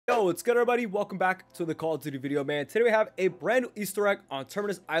Yo, what's good, everybody? Welcome back to the Call of Duty video, man. Today we have a brand new Easter egg on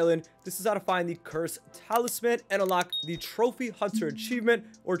Terminus Island. This is how to find the cursed talisman and unlock the trophy hunter achievement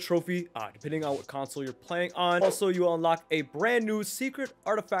or trophy, depending on what console you're playing on. Also, you will unlock a brand new secret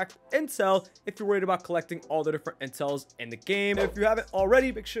artifact intel if you're worried about collecting all the different intels in the game. If you haven't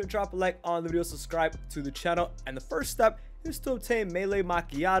already, make sure to drop a like on the video, subscribe to the channel, and the first step is to obtain Melee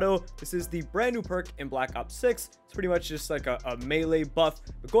Macchiato. This is the brand new perk in Black Ops 6. It's pretty much just like a melee buff.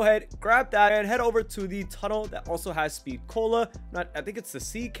 But go ahead, grab that, and head over to the tunnel that also has Speed Cola. I think it's the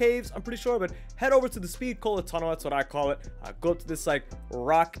Sea Caves, I'm pretty sure, but head over to the Speed Cola tunnel, that's what I call it. Go up to this like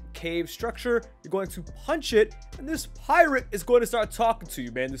rock cave structure. You're going to punch it, and this pirate is going to start talking to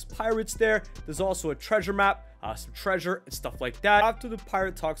you, man. This pirate's there. There's also a treasure map. Some treasure and stuff like that. After the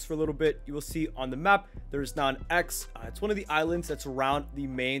pirate talks for a little bit, you will see on the map there is now an X. It's one of the islands that's around the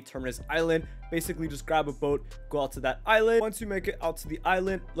main Terminus Island. Basically, just grab a boat, go out to that island. Once you make it out to the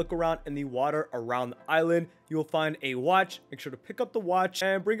island, look around in the water around the island. You will find a watch. Make sure to pick up the watch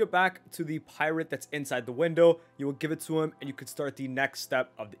and bring it back to the pirate that's inside the window. You will give it to him, and you can start the next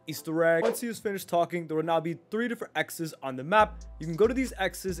step of the Easter egg. Once he is finished talking, there will now be 3 different X's on the map. You can go to these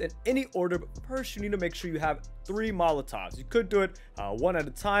X's in any order, but first you need to make sure you have 3 Molotovs. You could do it one at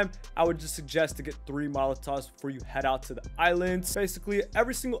a time. I would just suggest to get 3 Molotovs before you head out to the islands. Basically,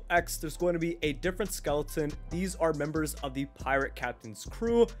 every single X, there's going to be a different skeleton. These are members of the pirate captain's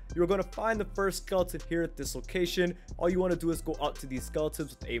crew. You're going to find the first skeleton here at this location. All you want to do is go up to these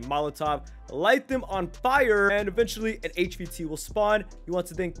skeletons with a Molotov, light them on fire, and eventually an HVT will spawn. You want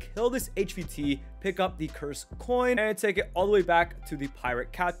to then kill this HVT, pick up the cursed coin, and take it all the way back to the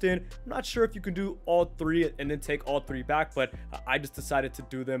pirate captain. I'm not sure if you can do all 3 and then take all 3 back, but I just decided to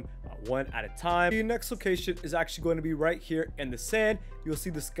do them one at a time. The next location is actually going to be right here in the sand. You'll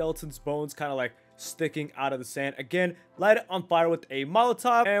see the skeleton's bones kind of like sticking out of the sand. Again, light it on fire with a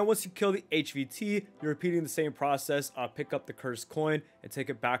Molotov, and once you kill the HVT, you're repeating the same process. Pick up the cursed coin and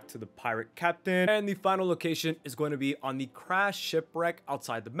take it back to the pirate captain. And the final location is going to be on the crash shipwreck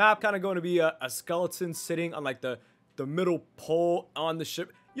outside the map. Kind of going to be a skeleton sitting on like the middle pole on the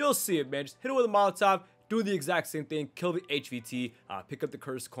ship. You'll see it, man. Just hit it with a Molotov, do the exact same thing, kill the HVT, pick up the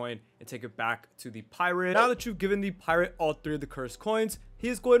cursed coin, and take it back to the pirate. Now that you've given the pirate all 3 of the cursed coins, he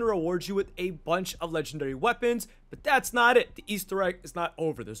is going to reward you with a bunch of legendary weapons, but that's not it. The Easter egg is not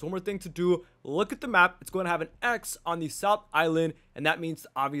over. There's one more thing to do. Look at the map. It's going to have an X on the South Island, and that means to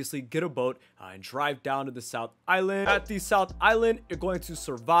obviously get a boat and drive down to the South Island. At the South Island, you're going to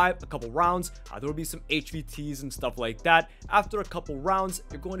survive a couple rounds. There will be some HVTs and stuff like that. After a couple rounds,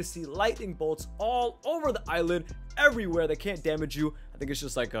 you're going to see lightning bolts all over the island, everywhere. They can't damage you. I think it's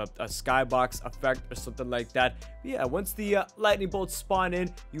just like a skybox effect or something like that. But yeah, once the lightning bolts spawn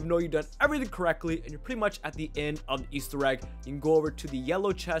in, you know you've done everything correctly, and you're pretty much at the end of the Easter egg. You can go over to the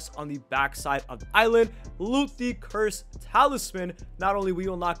yellow chest on the back side of the island, loot the cursed talisman. Not only will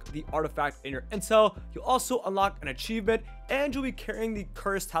you unlock the artifact in your intel, you'll also unlock an achievement, and you'll be carrying the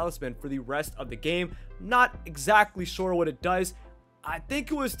cursed talisman for the rest of the game. Not exactly sure what it does. I think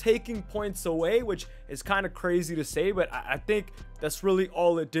it was taking points away, which is kind of crazy to say, but I think that's really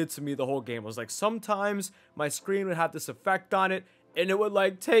all it did to me the whole game. It was like sometimes my screen would have this effect on it, and it would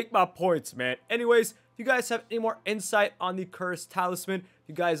like take my points, man. Anyways, if you guys have any more insight on the cursed talisman, if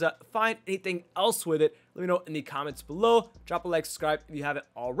you guys find anything else with it, let me know in the comments below. Drop a like, subscribe if you haven't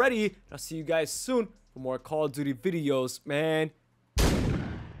already, and I'll see you guys soon for more Call of Duty videos, man.